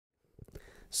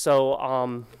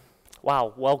So,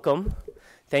 wow, welcome.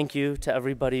 Thank you to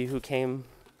everybody who came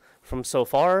from so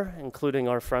far, including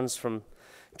our friends from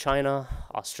China,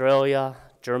 Australia,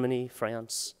 Germany,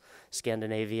 France,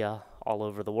 Scandinavia, all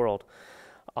over the world.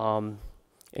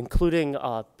 Including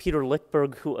Peter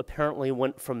Lyckberg, who apparently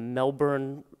went from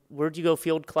Melbourne. Where'd you go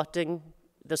field collecting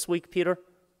this week, Peter?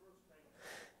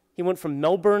 He went from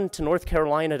Melbourne to North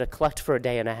Carolina to collect for a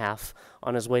day and a half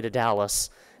on his way to Dallas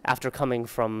after coming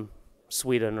from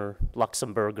Sweden or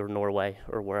Luxembourg or Norway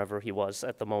or wherever he was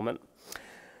at the moment.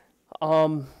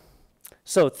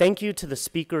 So thank you to the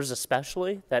speakers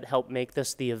especially that helped make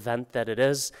this the event that it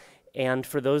is. And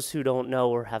for those who don't know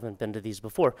or haven't been to these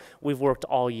before, we've worked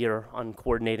all year on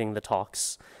coordinating the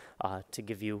talks to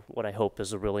give you what I hope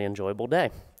is a really enjoyable day.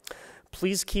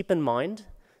 Please keep in mind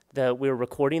that we're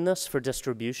recording this for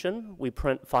distribution. We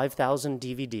print 5,000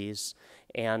 DVDs,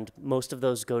 and most of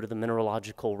those go to the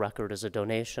Mineralogical Record as a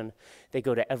donation. They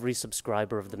go to every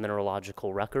subscriber of the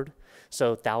Mineralogical Record,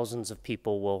 so thousands of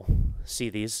people will see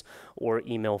these or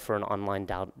email for an online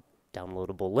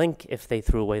downloadable link if they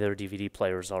threw away their DVD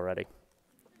players already.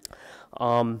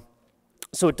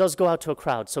 So it does go out to a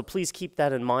crowd, so please keep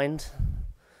that in mind.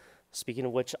 Speaking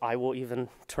of which, I will even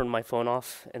turn my phone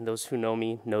off, and those who know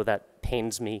me know that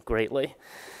pains me greatly.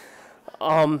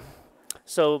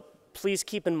 So please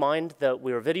keep in mind that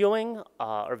we're videoing.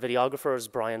 Our videographer is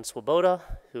Brian Swoboda,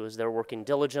 who is there working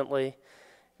diligently,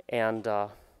 and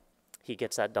he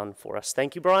gets that done for us.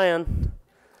 Thank you, Brian.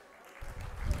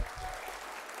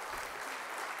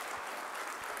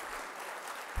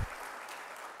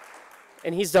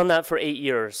 And he's done that for 8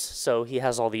 years, so he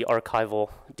has all the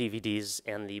archival DVDs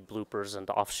and the bloopers and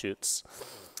offshoots.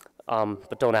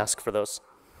 But don't ask for those.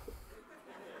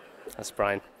 That's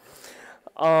Brian.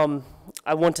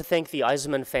 I want to thank the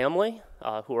Eisenman family,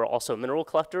 who are also mineral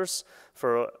collectors,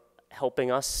 for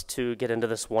helping us to get into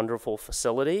this wonderful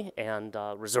facility and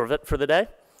reserve it for the day.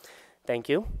 Thank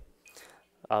you.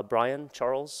 Brian,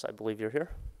 Charles, I believe you're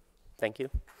here. Thank you.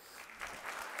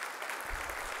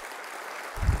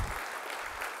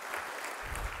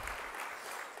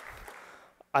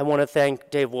 I want to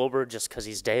thank Dave Wilbur just because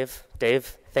he's Dave.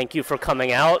 Dave, thank you for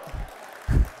coming out.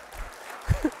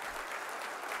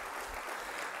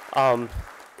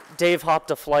 Dave hopped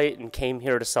a flight and came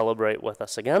here to celebrate with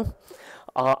us again.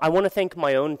 I want to thank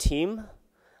my own team.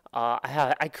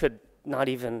 I could not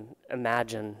even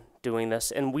imagine doing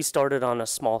this, and we started on a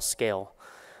small scale.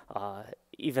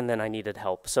 Even then I needed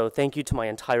help. So thank you to my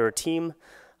entire team.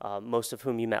 Most of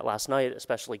whom you met last night,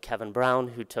 especially Kevin Brown,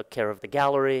 who took care of the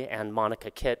gallery, and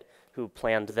Monica Kitt, who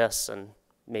planned this and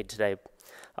made today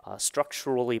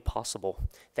structurally possible.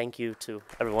 Thank you to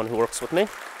everyone who works with me.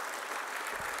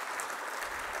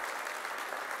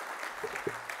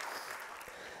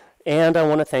 And I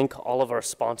want to thank all of our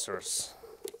sponsors,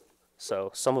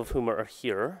 so some of whom are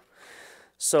here.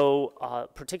 So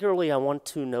particularly I want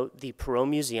to note the Perot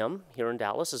Museum here in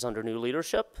Dallas is under new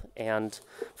leadership, and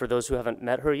for those who haven't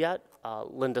met her yet,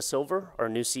 Linda Silver, our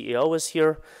new CEO, is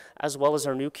here, as well as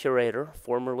our new curator,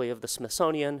 formerly of the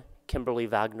Smithsonian, Kimberly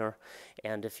Wagner,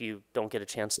 and if you don't get a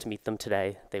chance to meet them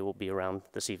today, they will be around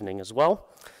this evening as well.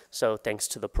 So thanks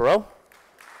to the Perot.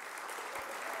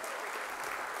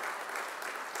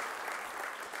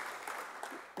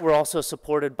 We're also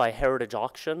supported by Heritage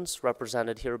Auctions,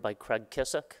 represented here by Craig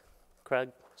Kissick. Craig,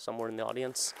 somewhere in the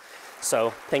audience.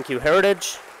 So thank you,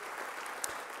 Heritage.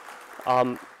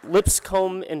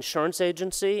 Lipscomb Insurance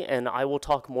Agency, and I will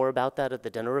talk more about that at the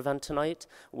dinner event tonight.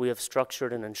 We have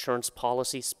structured an insurance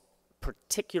policy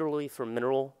particularly for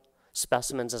mineral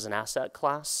specimens as an asset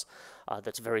class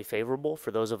that's very favorable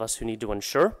for those of us who need to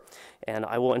insure. And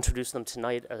I will introduce them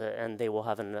tonight, and they will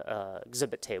have an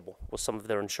exhibit table with some of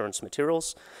their insurance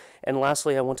materials. And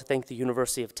lastly, I want to thank the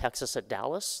University of Texas at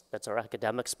Dallas. That's our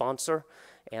academic sponsor.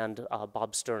 And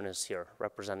Bob Stern is here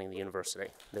representing the university.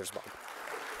 There's Bob.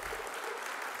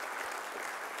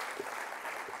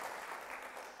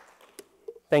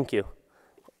 Thank you.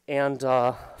 And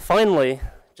finally,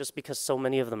 just because so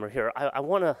many of them are here, I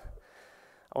want to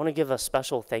give a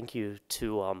special thank you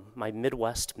to my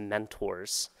Midwest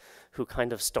mentors who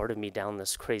kind of started me down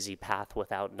this crazy path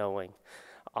without knowing.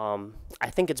 I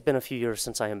think it's been a few years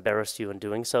since I embarrassed you in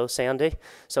doing so, Sandy.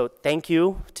 So thank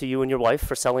you to you and your wife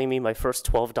for selling me my first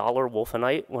 $12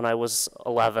 Wolfenite when I was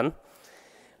 11,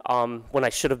 when I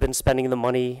should have been spending the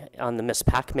money on the Miss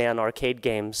Pac-Man arcade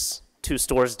games 2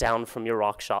 stores down from your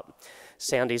rock shop.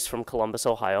 Sandy's from Columbus,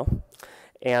 Ohio.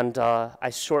 And I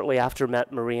shortly after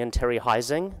met Marie and Terry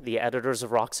Heising, the editors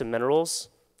of Rocks and Minerals.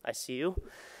 I see you.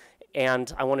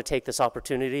 And I want to take this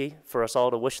opportunity for us all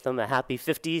to wish them a happy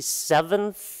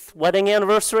 57th wedding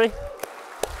anniversary.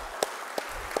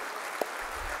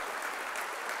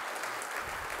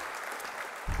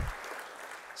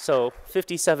 So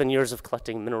 57 years of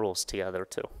collecting minerals together,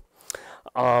 too.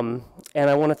 And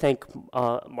I want to thank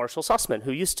Marshall Sussman,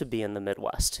 who used to be in the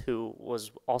Midwest, who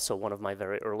was also one of my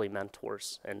very early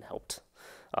mentors and helped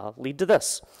lead to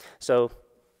this. So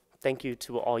thank you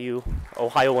to all you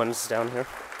Ohioans down here.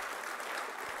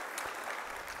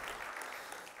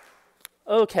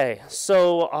 Okay,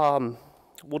 so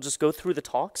we'll just go through the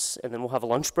talks, and then we'll have a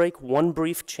lunch break. One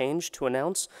brief change to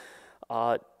announce.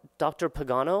 Dr.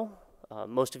 Pagano,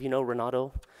 most of you know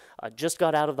Renato, just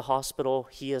got out of the hospital.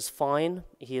 He is fine.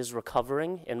 He is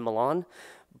recovering in Milan,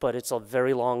 but it's a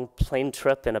very long plane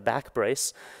trip and a back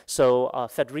brace. So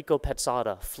Federico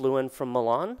Pezzotta flew in from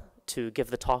Milan to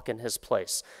give the talk in his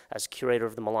place as curator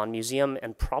of the Milan Museum,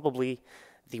 and probably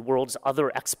the world's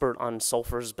other expert on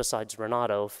sulfurs besides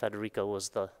Renato. Federico was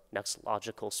the next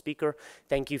logical speaker.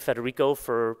 Thank you, Federico,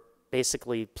 for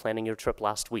basically planning your trip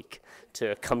last week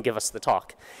to come give us the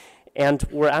talk. And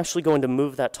we're actually going to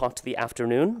move that talk to the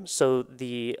afternoon. So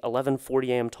the 11:40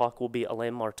 a.m. talk will be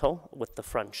Alain Martaud with the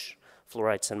French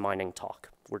fluorites and mining talk.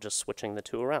 We're just switching the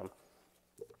two around.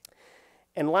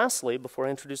 And lastly, before I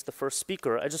introduce the first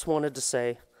speaker, I just wanted to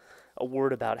say a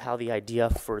word about how the idea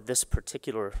for this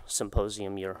particular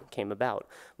symposium year came about.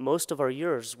 Most of our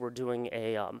years, we're doing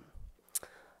a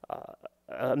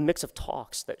mix of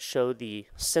talks that show the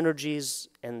synergies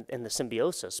and the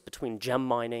symbiosis between gem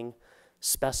mining,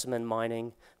 specimen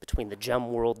mining, between the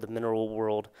gem world, the mineral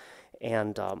world,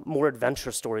 and more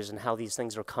adventure stories and how these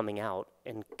things are coming out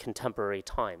in contemporary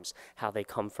times, how they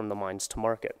come from the mines to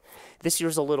market. This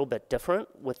year's a little bit different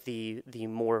with the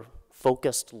more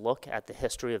focused look at the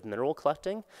history of mineral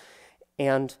collecting.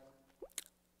 And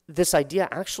this idea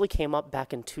actually came up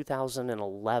back in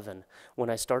 2011 when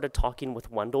I started talking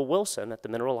with Wendell Wilson at the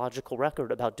Mineralogical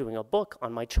Record about doing a book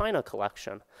on my China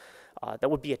collection.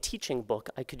 That would be a teaching book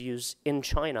I could use in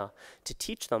China to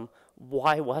teach them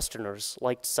why Westerners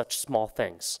liked such small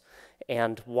things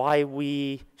and why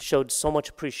we showed so much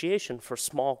appreciation for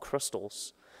small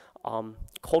crystals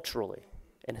culturally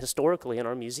and historically in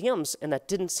our museums, and that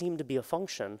didn't seem to be a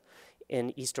function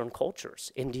in Eastern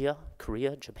cultures, India,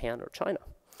 Korea, Japan, or China.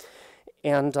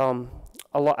 And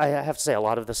I have to say, a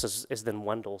lot of this is then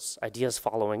Wendell's ideas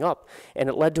following up, and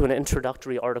it led to an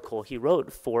introductory article he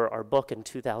wrote for our book in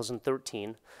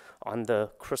 2013 on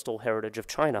the crystal heritage of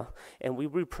China, and we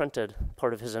reprinted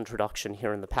part of his introduction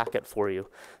here in the packet for you,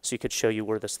 so you could show you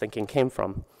where this thinking came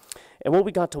from. And what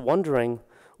we got to wondering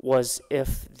was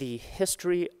if the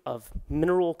history of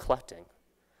mineral collecting,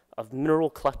 of mineral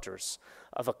collectors,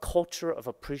 of a culture of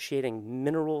appreciating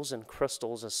minerals and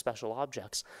crystals as special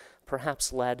objects,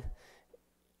 perhaps led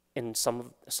in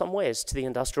some ways to the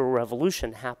Industrial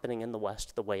Revolution happening in the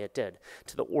West the way it did,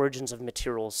 to the origins of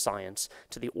materials science,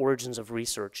 to the origins of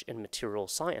research in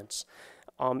materials science.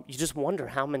 You just wonder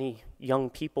how many young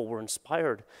people were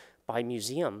inspired by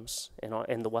museums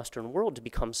in the Western world to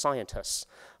become scientists.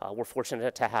 We're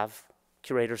fortunate to have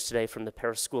curators today from the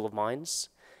Paris School of Mines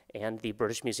and the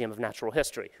British Museum of Natural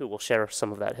History, who will share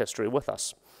some of that history with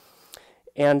us.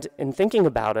 And in thinking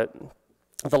about it,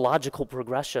 the logical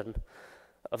progression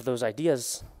of those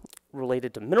ideas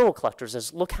related to mineral collectors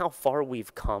is, look how far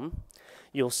we've come.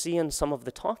 You'll see in some of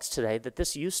the talks today that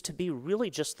this used to be really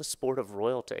just the sport of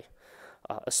royalty,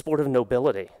 a sport of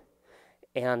nobility,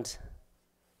 and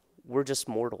we're just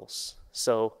mortals.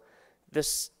 So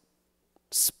this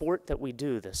sport that we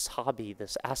do, this hobby,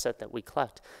 this asset that we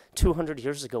collect, 200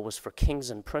 years ago was for kings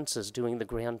and princes doing the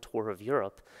grand tour of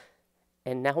Europe.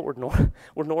 And now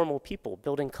we're normal people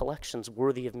building collections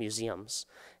worthy of museums.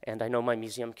 And I know my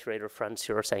museum curator friends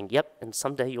here are saying, yep, and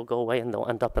someday you'll go away and they'll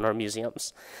end up in our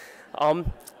museums.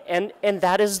 And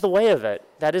that is the way of it.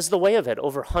 That is the way of it.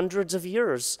 Over hundreds of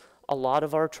years, a lot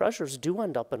of our treasures do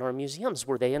end up in our museums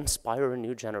where they inspire a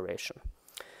new generation.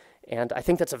 And I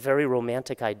think that's a very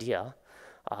romantic idea.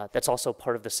 That's also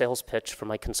part of the sales pitch for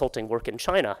my consulting work in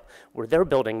China, where they're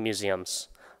building museums.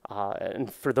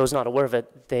 And for those not aware of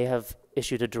it, they have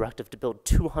issued a directive to build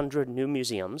 200 new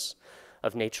museums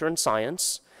of nature and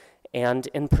science. And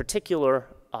in particular,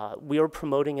 we are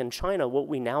promoting in China what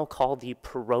we now call the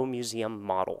Perot Museum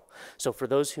model. So for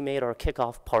those who made our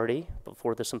kickoff party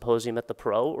before the symposium at the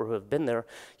Perot or who have been there,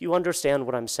 you understand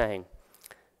what I'm saying.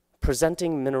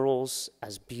 Presenting minerals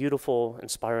as beautiful,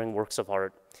 inspiring works of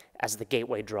art, as the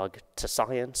gateway drug to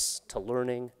science, to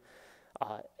learning,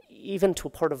 even to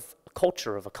a part of a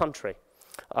culture of a country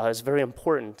is very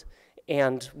important.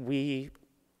 And we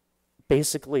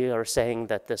basically are saying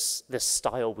that this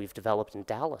style we've developed in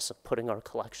Dallas of putting our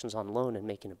collections on loan and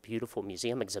making a beautiful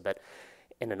museum exhibit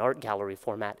in an art gallery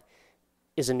format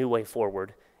is a new way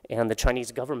forward. And the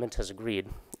Chinese government has agreed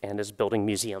and is building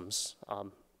museums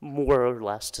more or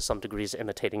less to some degrees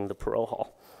imitating the Perot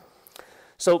Hall.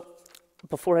 So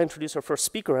before I introduce our first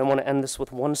speaker, I want to end this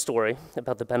with one story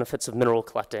about the benefits of mineral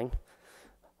collecting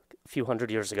a few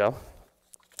hundred years ago.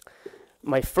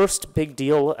 My first big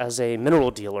deal as a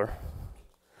mineral dealer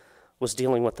was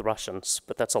dealing with the Russians,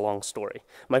 but that's a long story.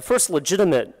 My first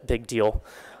legitimate big deal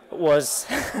was,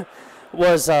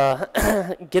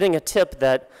 getting a tip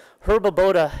that Herb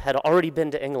Aboda had already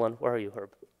been to England. Where are you,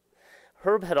 Herb?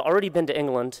 Herb had already been to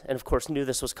England, and of course knew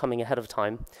this was coming ahead of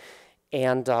time,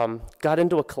 and got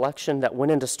into a collection that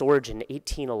went into storage in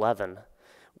 1811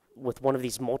 with one of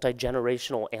these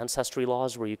multi-generational ancestry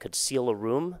laws where you could seal a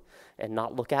room and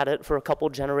not look at it for a couple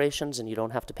generations and you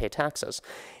don't have to pay taxes.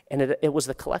 And it was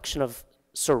the collection of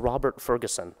Sir Robert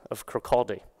Ferguson of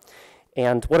Kirkcaldy.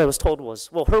 And what I was told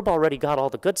was, well, Herb already got all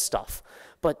the good stuff,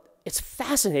 but it's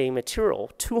fascinating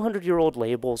material, 200-year-old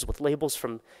labels with labels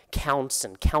from counts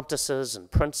and countesses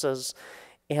and princes,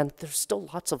 and there's still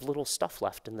lots of little stuff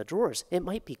left in the drawers. It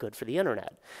might be good for the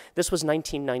internet. This was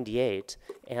 1998,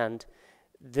 and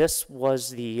this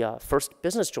was the first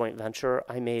business joint venture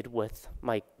I made with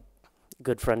my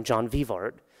good friend John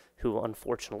Vivart, who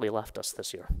unfortunately left us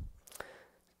this year.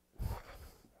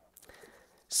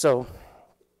 So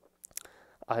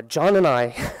John and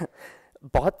I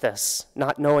bought this,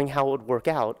 not knowing how it would work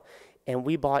out, and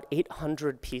we bought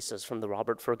 800 pieces from the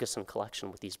Robert Ferguson collection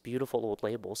with these beautiful old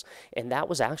labels, and that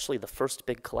was actually the first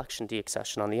big collection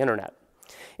deaccession on the internet.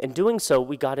 In doing so,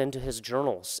 we got into his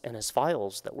journals and his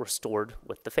files that were stored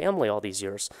with the family all these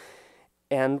years,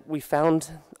 and we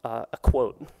found a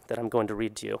quote that I'm going to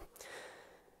read to you.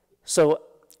 So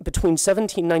between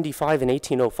 1795 and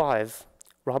 1805,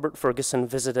 Robert Ferguson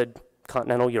visited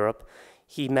continental Europe.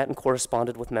 He met and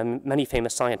corresponded with many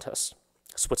famous scientists,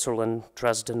 Switzerland,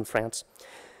 Dresden, France.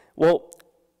 Well,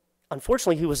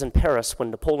 unfortunately, he was in Paris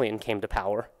when Napoleon came to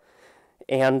power,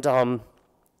 and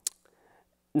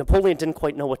Napoleon didn't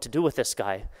quite know what to do with this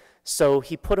guy, so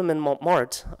he put him in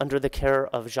Montmartre under the care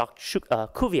of Jacques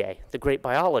Cuvier, the great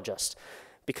biologist.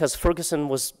 Because Ferguson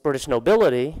was British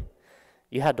nobility,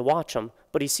 you had to watch him,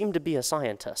 but he seemed to be a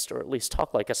scientist, or at least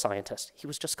talk like a scientist. He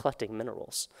was just collecting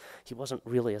minerals. He wasn't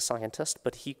really a scientist,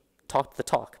 but he talked the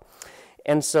talk.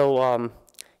 And so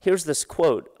here's this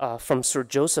quote from Sir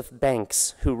Joseph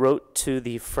Banks, who wrote to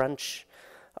the French,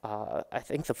 I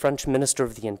think the French Minister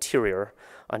of the Interior,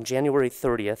 on January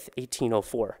 30th,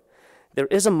 1804. There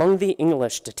is among the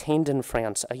English detained in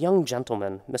France a young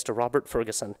gentleman, Mr. Robert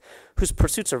Ferguson, whose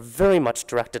pursuits are very much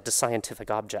directed to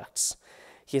scientific objects.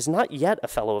 He is not yet a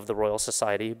fellow of the Royal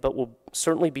Society, but will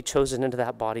certainly be chosen into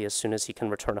that body as soon as he can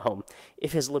return home,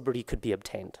 if his liberty could be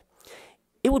obtained.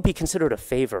 It would be considered a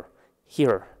favor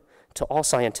here to all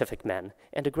scientific men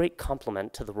and a great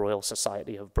compliment to the Royal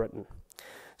Society of Britain.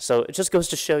 So it just goes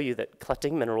to show you that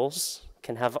collecting minerals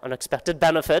can have unexpected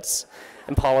benefits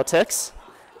in politics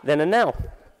then and now.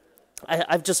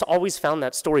 I've just always found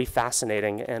that story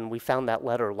fascinating, and we found that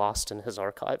letter lost in his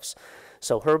archives.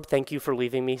 So Herb, thank you for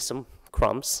leaving me some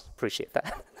crumbs. Appreciate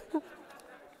that.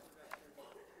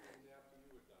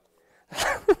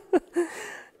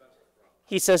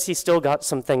 He says he still got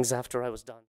some things after I was done.